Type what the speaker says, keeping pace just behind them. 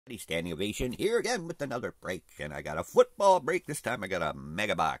Standing ovation here again with another break, and I got a football break. This time I got a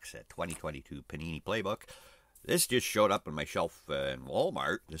mega box at 2022 Panini Playbook. This just showed up on my shelf in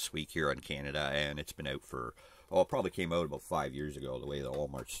Walmart this week here in Canada, and it's been out for, it probably came out about 5 years ago, the way the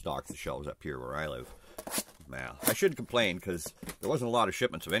Walmart stocks the shelves up here where I live. Now, I shouldn't complain because there wasn't a lot of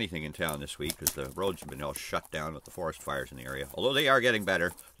shipments of anything in town this week because the roads have been all shut down with the forest fires in the area. Although they are getting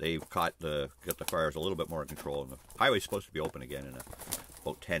better. They've got the fires a little bit more in control, and the highway's supposed to be open again in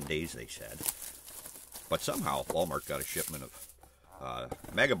about 10 days, they said. But somehow Walmart got a shipment of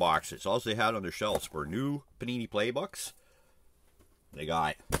mega boxes. All they had on their shelves were new Panini Playbooks. They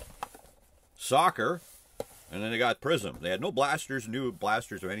got soccer. And then they got Prism. They had no blasters, new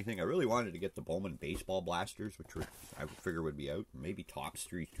blasters or anything. I really wanted to get the Bowman baseball blasters, which were, I figure would be out. Maybe Topps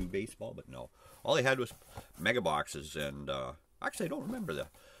Series 2 baseball, but no. All they had was mega boxes. And actually, I don't remember the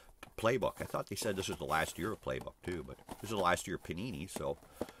Playbook. I thought they said this was the last year of Playbook too, but this is the last year of Panini, so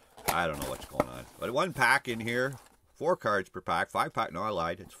I don't know what's going on. But one pack in here, 4 cards per pack, 5 pack. No, I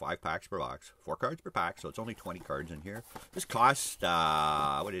lied. It's 5 packs per box, 4 cards per pack, so it's only 20 cards in here. This cost,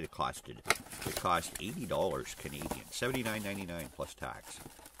 what did it cost? It cost $80 Canadian, $79.99 plus tax.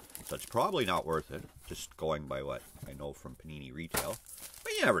 So it's probably not worth it, just going by what I know from Panini retail.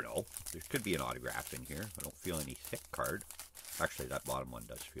 But you never know. There could be an autograph in here. I don't feel any thick card. Actually, that bottom one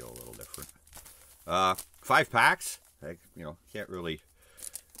does feel a little different. 5 packs. I, can't really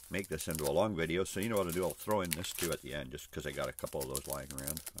make this into a long video, so you know what I'll do. I'll throw in this too at the end, just because I got a couple of those lying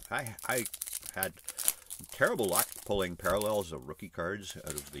around. I had terrible luck pulling parallels of rookie cards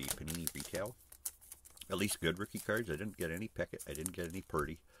out of the Panini retail. At least good rookie cards. I didn't get any Pickett. I didn't get any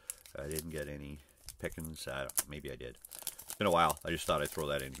Purdy. I didn't get any Pickens. Maybe I did. It's been a while. I just thought I'd throw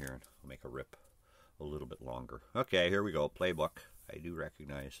that in here and I'll make a rip a little bit longer. Okay, here we go. Playbook. I do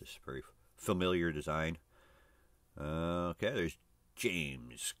recognize this very familiar design. Okay, there's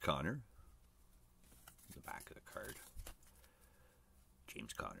James Conner. The back of the card.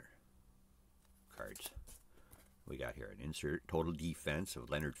 James Conner. Cards. We got here an insert. Total defense of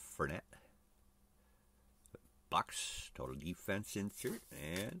Leonard Fournette. Bucks. Total defense insert.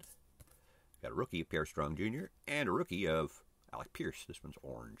 And got a rookie of Pierre Strong Jr. And a rookie of Alec Pierce. This one's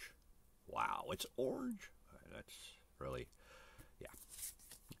orange. Wow, it's orange. That's really, yeah.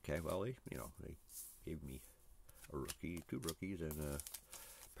 Okay, well, they gave me a rookie, 2 rookies, and a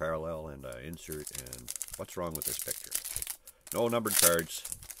parallel, and an insert, and what's wrong with this picture? No numbered cards.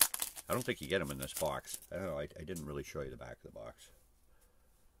 I don't think you get them in this box. I don't know, I didn't really show you the back of the box.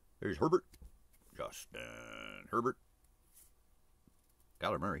 There's Herbert. Justin Herbert.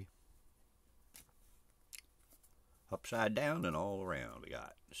 Kyler Murray. Upside down and all around, we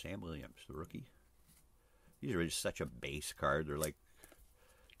got Sam Williams, the rookie. These are just such a base card. They're like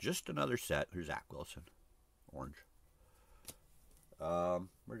just another set. There's Zach Wilson, orange.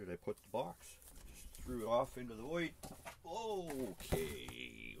 Where did I put the box? Just threw it off into the void.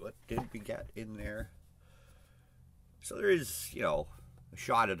 Okay, what did we get in there? So there is, a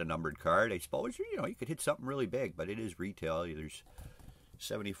shot at a numbered card. I suppose, you could hit something really big, but it is retail. There's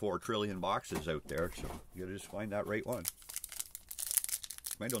 74 trillion boxes out there, so you gotta just find that right one.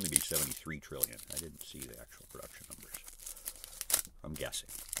 Might only be 73 trillion. I didn't see the actual production numbers. I'm guessing.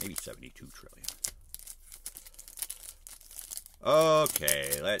 Maybe 72 trillion.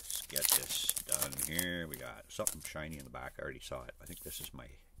 Okay, let's get this done here. We got something shiny in the back. I already saw it. I think this is my,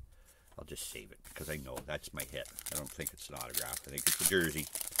 I'll just save it because I know that's my hit. I don't think it's an autograph. I think it's a jersey.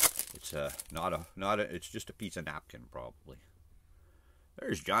 It's it's just a piece of napkin probably.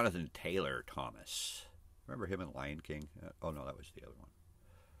 There's Jonathan Taylor Thomas. Remember him in Lion King? Oh, no, that was the other one.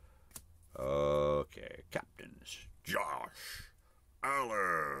 Okay, captains. Josh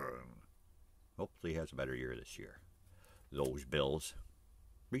Allen. Hopefully he has a better year this year. Those Bills.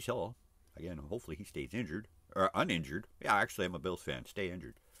 Breece Hall. Again, hopefully he stays injured. Or uninjured. Yeah, actually, I'm a Bills fan. Stay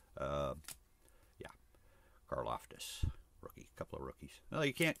injured. Yeah. Carl Loftus. Rookie. Couple of rookies. Well,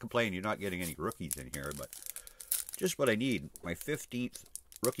 you can't complain. You're not getting any rookies in here, but just what I need. My 15th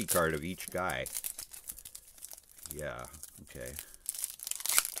rookie card of each guy. Yeah, okay.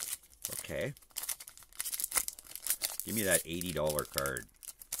 Okay. Give me that $80 card.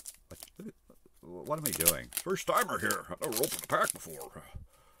 What am I doing? First timer here. I've never opened a pack before.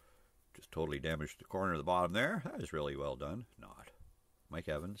 Just totally damaged the corner of the bottom there. That is really well done. Not. Mike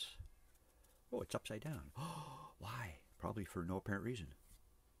Evans. Oh, it's upside down. Why? Probably for no apparent reason.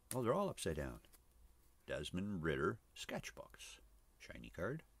 Oh, they're all upside down. Desmond Ridder sketchbooks. Shiny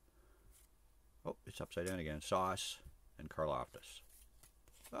card. Oh, it's upside down again. Sauce and Karloftis.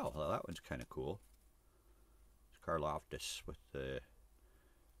 Oh, well, that one's kind of cool. It's Karloftis with the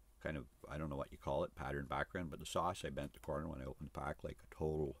kind of, I don't know what you call it, pattern background, but the sauce, I bent the corner when I opened the pack like a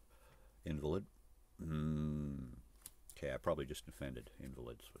total invalid. Okay, I probably just offended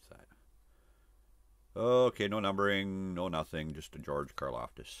invalids with that. Okay, no numbering, no nothing, just a George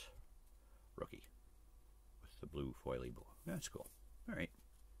Karlaftis rookie with the blue foily bow. That's cool. All right.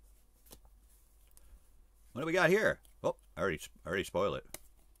 What do we got here? Oh, I already spoiled it.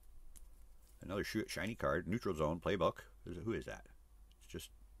 Another shiny card, neutral zone playbook. Who is that? It's just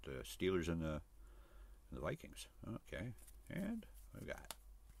the Steelers and the Vikings. Okay, and what do we got?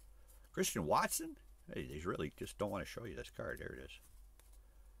 Christian Watson. Hey, they really just don't want to show you this card. There it is.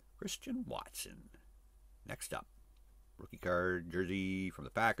 Christian Watson. Next up, rookie card jersey from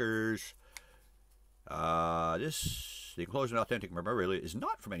the Packers. The enclosed and authentic memorabilia is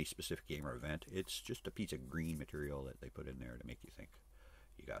not from any specific game or event. It's just a piece of green material that they put in there to make you think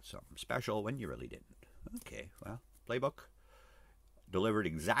you got something special when you really didn't. Okay, well, playbook delivered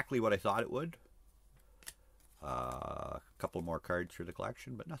exactly what I thought it would. A couple more cards for the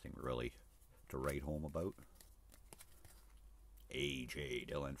collection, but nothing really to write home about. A.J.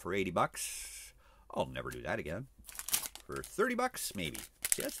 Dillon for $80. I'll never do that again. For $30, maybe.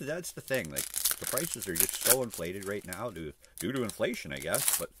 See, that's the thing. Like, the prices are just so inflated right now due to inflation, I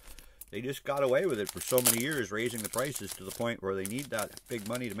guess. But they just got away with it for so many years, raising the prices to the point where they need that big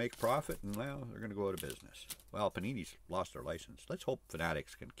money to make profit, and now they're going to go out of business. Well, Panini's lost their license. Let's hope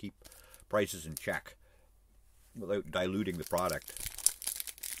Fanatics can keep prices in check without diluting the product.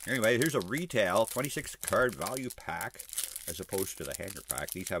 Anyway, here's a retail 26 card value pack as opposed to the hanger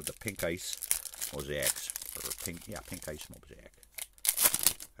pack. These have the pink ice mosaics, or pink ice mosaic.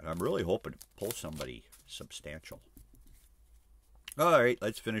 And I'm really hoping to pull somebody substantial. All right,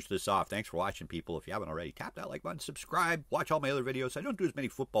 let's finish this off. Thanks for watching, people. If you haven't already, tap that like button, subscribe, watch all my other videos. I don't do as many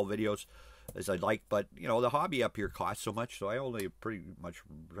football videos as I'd like, but, you know, the hobby up here costs so much, so I only pretty much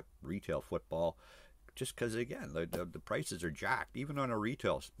retail football just because, again, the prices are jacked, even on a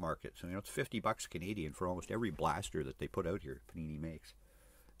retail market. So, you know, it's $50 Canadian for almost every blaster that they put out here, Panini makes.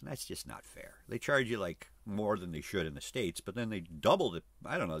 And that's just not fair. They charge you like more than they should in the States, but then they double it.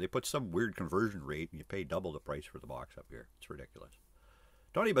 I don't know, they put some weird conversion rate and you pay double the price for the box up here. It's ridiculous.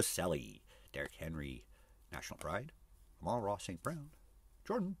 Tony Baselli, Derrick Henry, National Pride, Amon Ross St. Brown,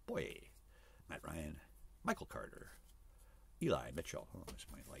 Jordan Boye, Matt Ryan, Michael Carter, Eli Mitchell. Oh,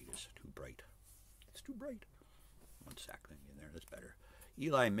 my light is too bright. It's too bright. One sack thing in there, that's better.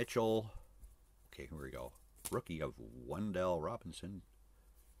 Eli Mitchell. Okay, here we go. Rookie of Wendell Robinson.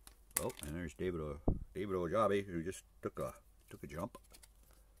 Oh, and there's David Ojabi, who just took a jump.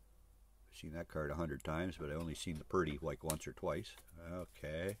 I've seen that card 100 times, but I only seen the Purdy like once or twice.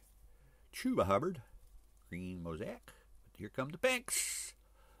 Okay. Chuba Hubbard, green mosaic. But here come the pinks.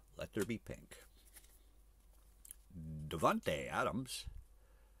 Let there be pink. Devontae Adams,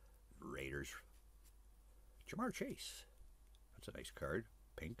 Raiders. Jamar Chase. That's a nice card.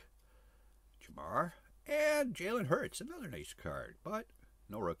 Pink. Jamar. And Jalen Hurts, another nice card, but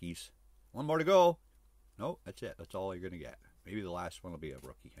no rookies. One more to go. No, that's it. That's all you're going to get. Maybe the last one will be a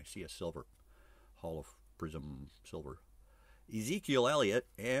rookie. I see a silver. Hall of Prism silver. Ezekiel Elliott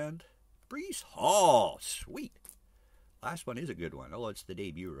and Breece Hall. Sweet. Last one is a good one, although it's the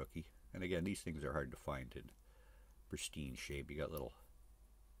debut rookie. And again, these things are hard to find in pristine shape. You got little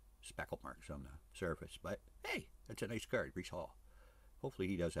speckle marks on the surface. But, hey, that's a nice card, Breece Hall. Hopefully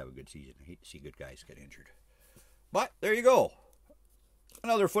he does have a good season. I hate to see good guys get injured. But, there you go.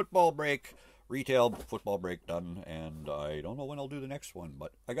 Another football break, retail football break done, and I don't know when I'll do the next one,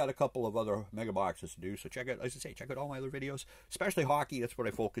 but I got a couple of other mega boxes to do, so check out, as I say, check out all my other videos, especially hockey. That's what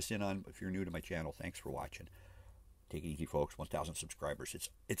I focus in on. If you're new to my channel, thanks for watching. Take it easy, folks. 1,000 subscribers.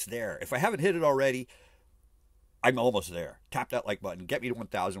 It's there. If I haven't hit it already, I'm almost there. Tap that like button. Get me to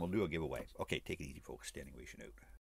 1,000. We'll do a giveaway. Okay, take it easy, folks. Standing ovation out.